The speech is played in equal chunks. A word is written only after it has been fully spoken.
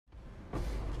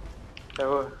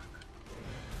The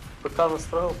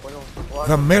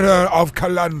mirror of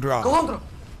Kalandra. Kalandra!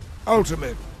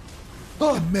 Ultimate.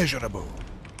 Immeasurable.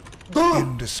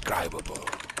 Indescribable.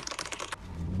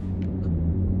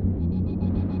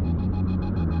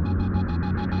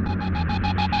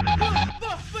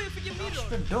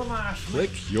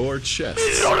 Click your chest.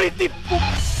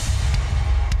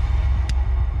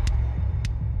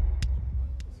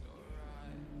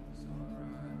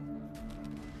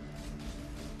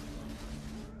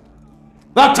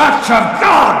 The touch of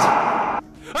God!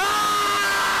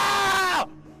 Ah!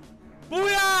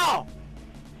 Booyah!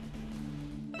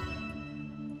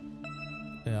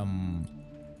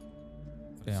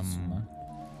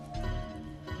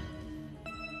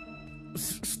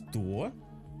 Что?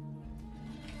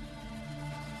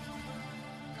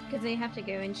 Because they have to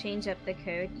go and change up the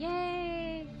code.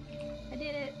 Yay! I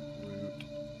did it.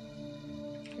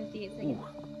 58 seconds. Ooh,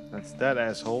 that's that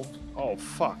asshole. Oh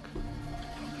fuck.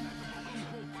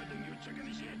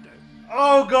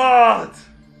 Oh god!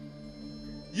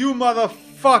 You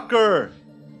motherfucker!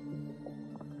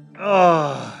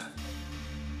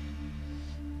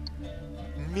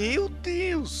 Meu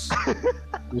Deus!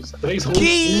 Os três Que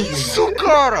isso,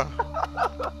 cara?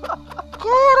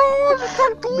 Caralho,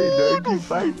 tá tudo! Melhor que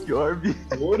Fight Orb.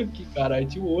 Orc, caralho,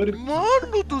 tinha o Orc.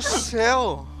 Mano do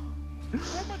céu!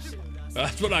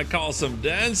 That's what I call some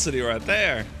density right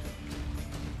there.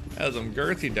 That's some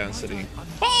girthy density.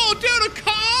 Oh, dude, a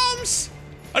comms!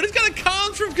 I just got a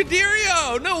comms from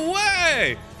Kadirio! No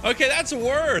way! Okay, that's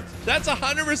worth. That's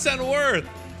 100% worth.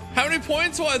 How many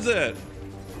points was it?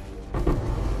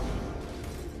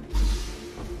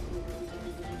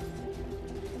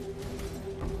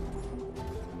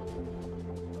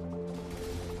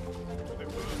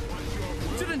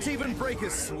 Didn't even break a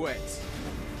sweat.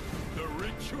 The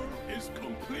ritual is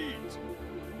complete.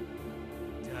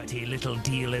 Dirty little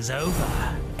deal is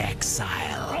over,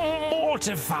 Exile.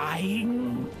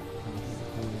 Mortifying.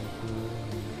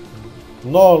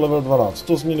 No, level 12,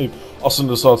 to změnit. A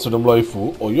 77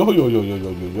 lifeů.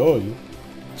 Ojojojojojojojoj.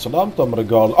 Co nám tam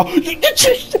regál? A...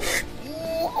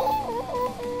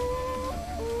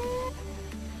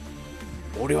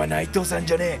 Ori wa Naito-san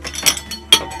じゃねえ.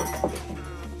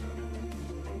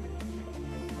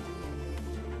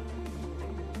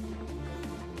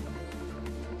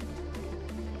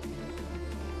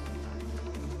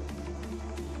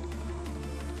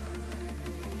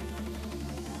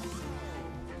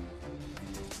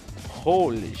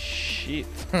 Holy shit.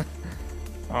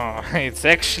 Oh, it's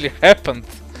actually happened.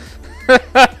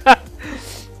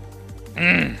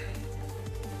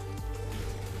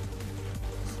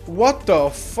 What the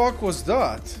fuck was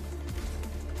that?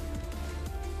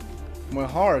 My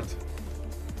heart.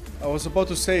 I was about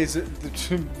to say, is it,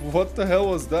 what the hell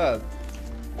was that?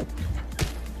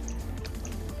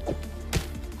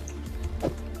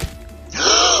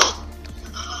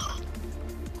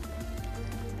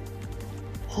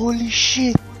 Holy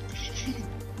shit!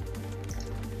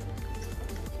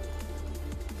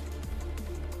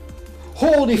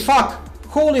 Holy fuck!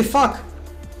 Holy fuck!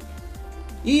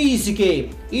 Easy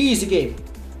game! Easy game!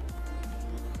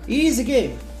 Easy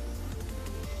game!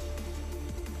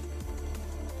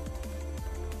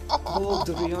 Oh,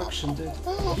 the reaction, dude. We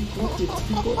got it,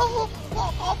 we got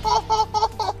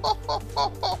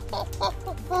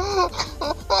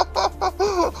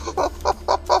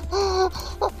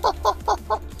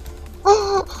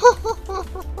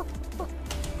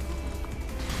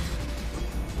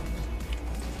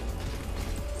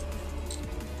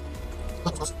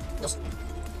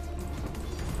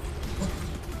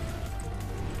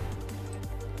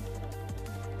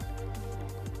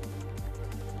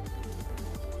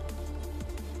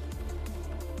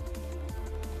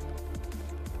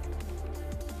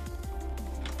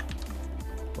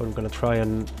I'm gonna try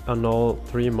and annul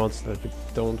 3 mods that we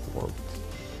don't want.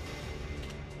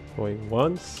 Going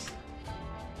once.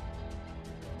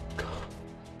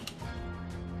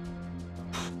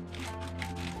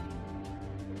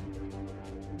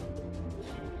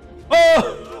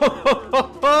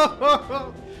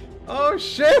 Oh! Oh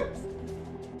shit!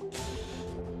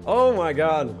 Oh my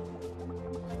god.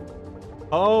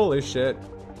 Holy shit.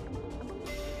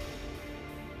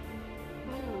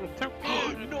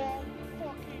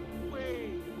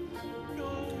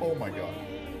 Oh my god.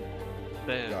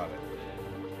 Damn. Got it.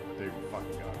 Dude,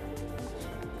 fucking got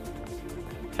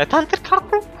it.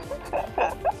 Headhunter-karten?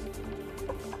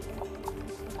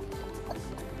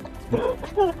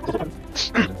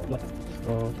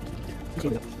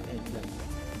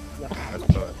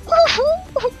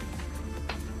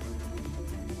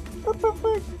 What the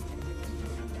fuck?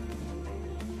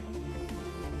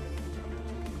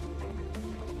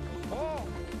 Oh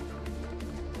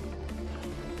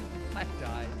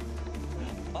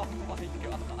my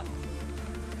god.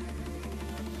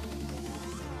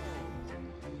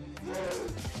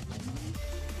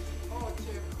 O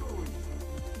cię chuj!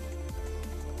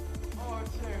 O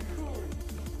cię chuj!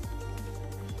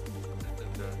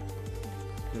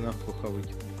 Ты нахуй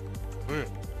хавать.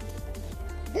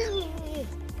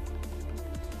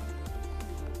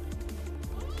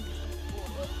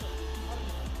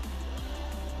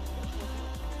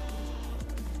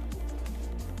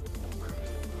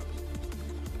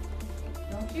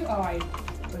 Don't you? Oh, I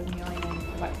was kneeling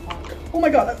in wet water. Oh my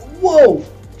god! Whoa!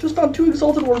 Just on 2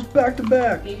 Exalted Wars back to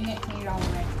back! Gave me $20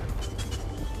 right.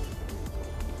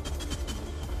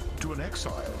 To an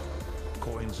exile,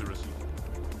 coins are received.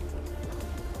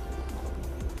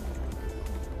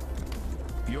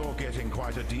 You're getting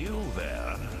quite a deal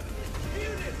there.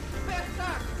 Undisputed best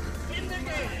act in the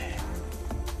game.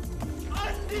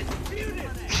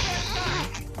 Undisputed best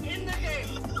act in the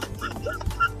game.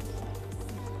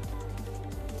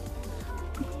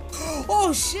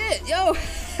 Oh shit, yo!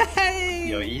 Hey!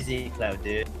 Yo, easy, Cloud,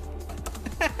 dude.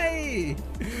 Hey!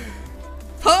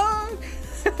 Fuck!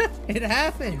 It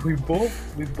happened! We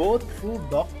both full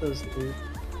doctors, dude.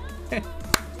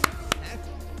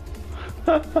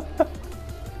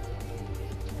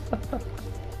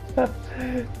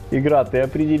 Игра, ты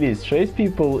определись, 6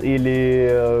 people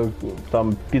или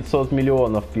там 500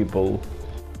 миллионов people?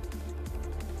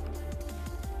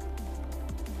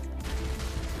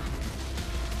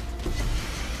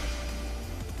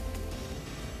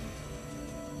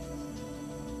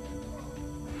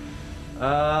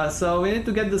 So we need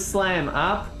to get the slam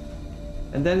up,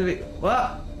 and then we.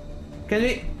 What? Can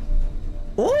we?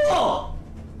 Oh!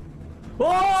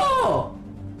 Oh!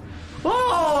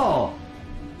 Oh!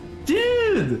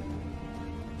 Dude!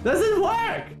 Doesn't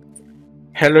work!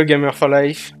 Hello Gamer for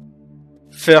Life.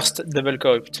 First double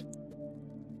corrupt.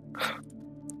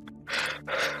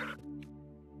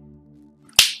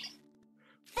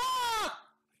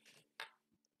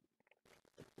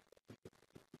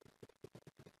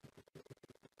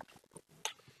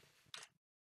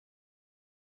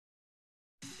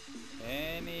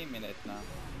 Any minute now.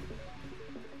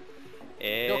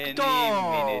 Any Doctor!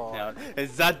 minute now.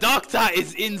 The doctor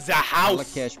is in the house! Ela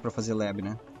cash pra fazer lab,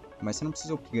 né? Mas você não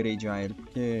precisa upgradear ele,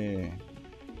 porque...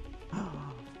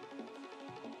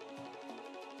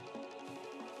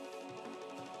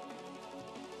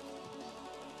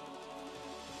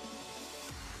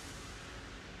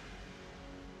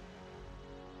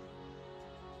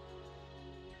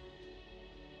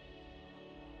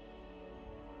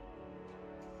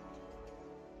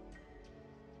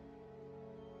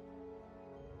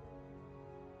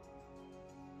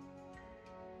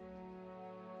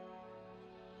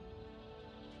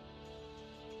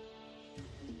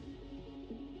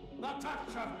 The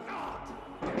touch of God!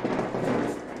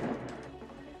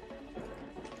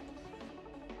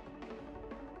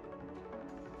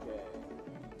 Okay.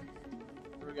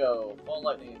 Here we go. Full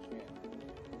lightning enchant.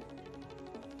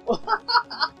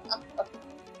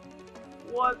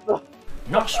 What the?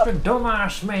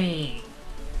 Nostradamus me!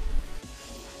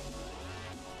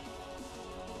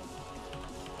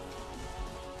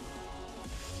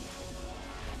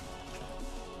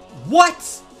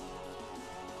 What?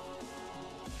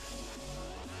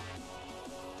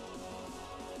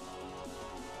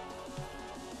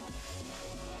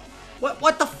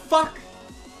 What the fuck?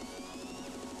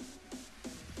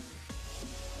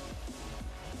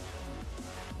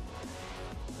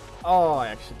 Oh, I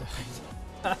actually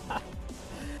died.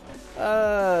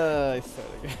 I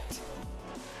started again.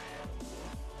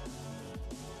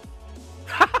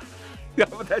 Yeah,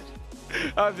 but that's...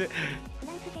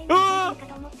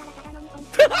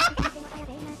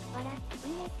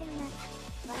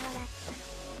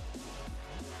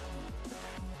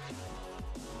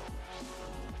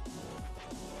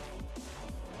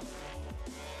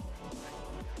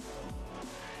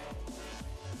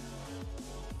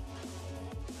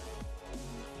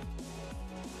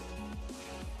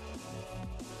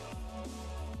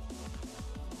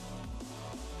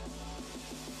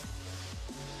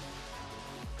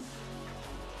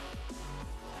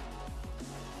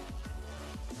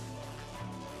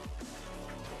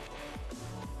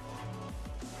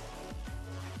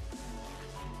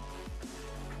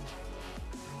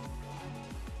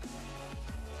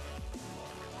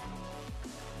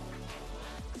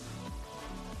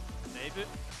 Maybe.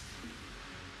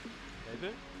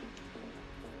 Maybe.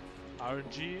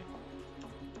 RNG.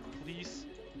 Please.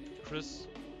 Chris.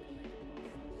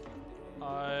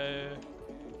 I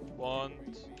want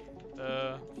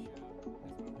a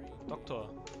doctor.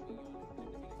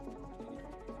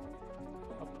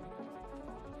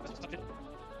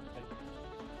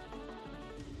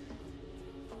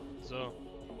 So.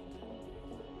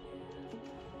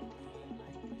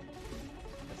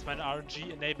 Jetzt mein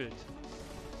RG enabled.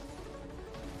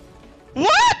 What?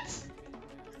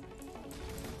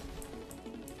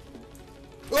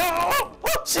 Oh,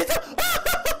 oh shit!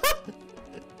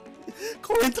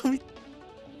 Comenta me.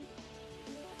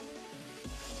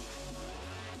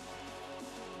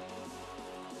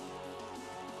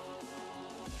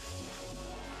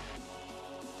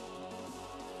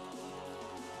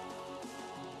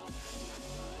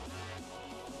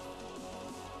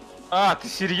 А, ты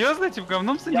серьезно этим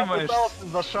говном Я занимаешься? пытался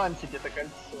зашансить это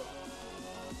кольцо.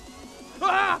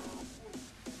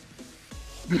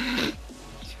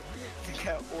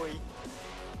 Такая, ой.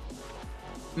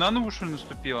 На новую что ли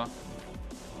наступила?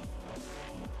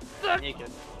 Никит.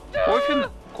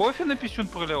 Кофе на писюн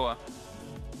пролила?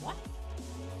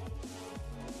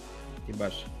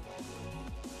 Ебашь.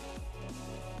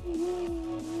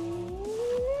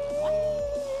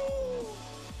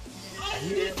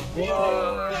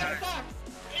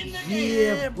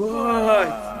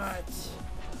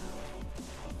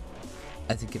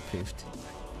 I think it proved.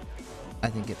 I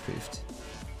think it proved.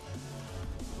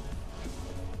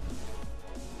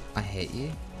 I hate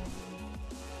you.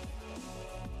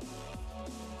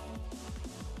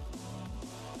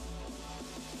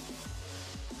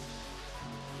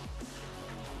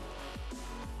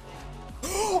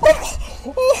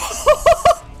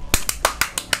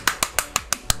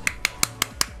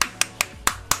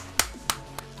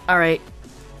 All right.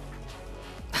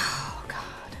 Oh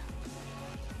God.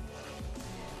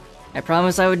 I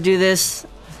promised I would do this.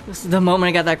 This is the moment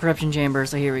I got that corruption chamber,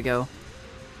 so here we go.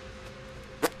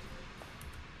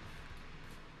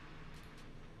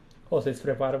 Vocês se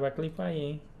preparam pra clipar aí,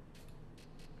 hein?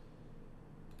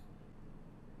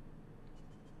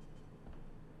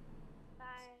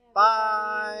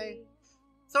 Bye.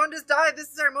 Someone just died.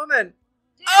 This is our moment.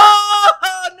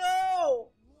 Oh no!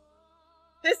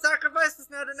 His sacrifice was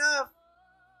not enough.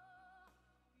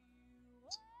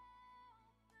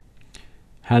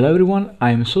 Hello everyone, I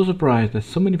am so surprised that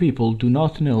so many people do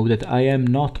not know that I am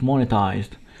not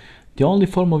monetized. The only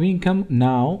form of income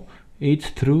now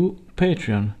is through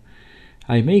Patreon.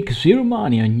 I make zero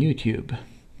money on YouTube.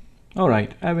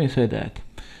 Alright, having said that,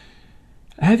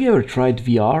 have you ever tried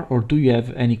VR, or do you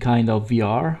have any kind of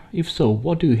VR? If so,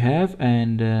 what do you have,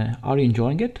 and are you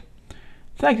enjoying it?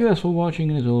 Thank you guys for watching,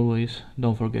 and as always,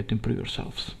 don't forget to improve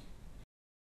yourselves.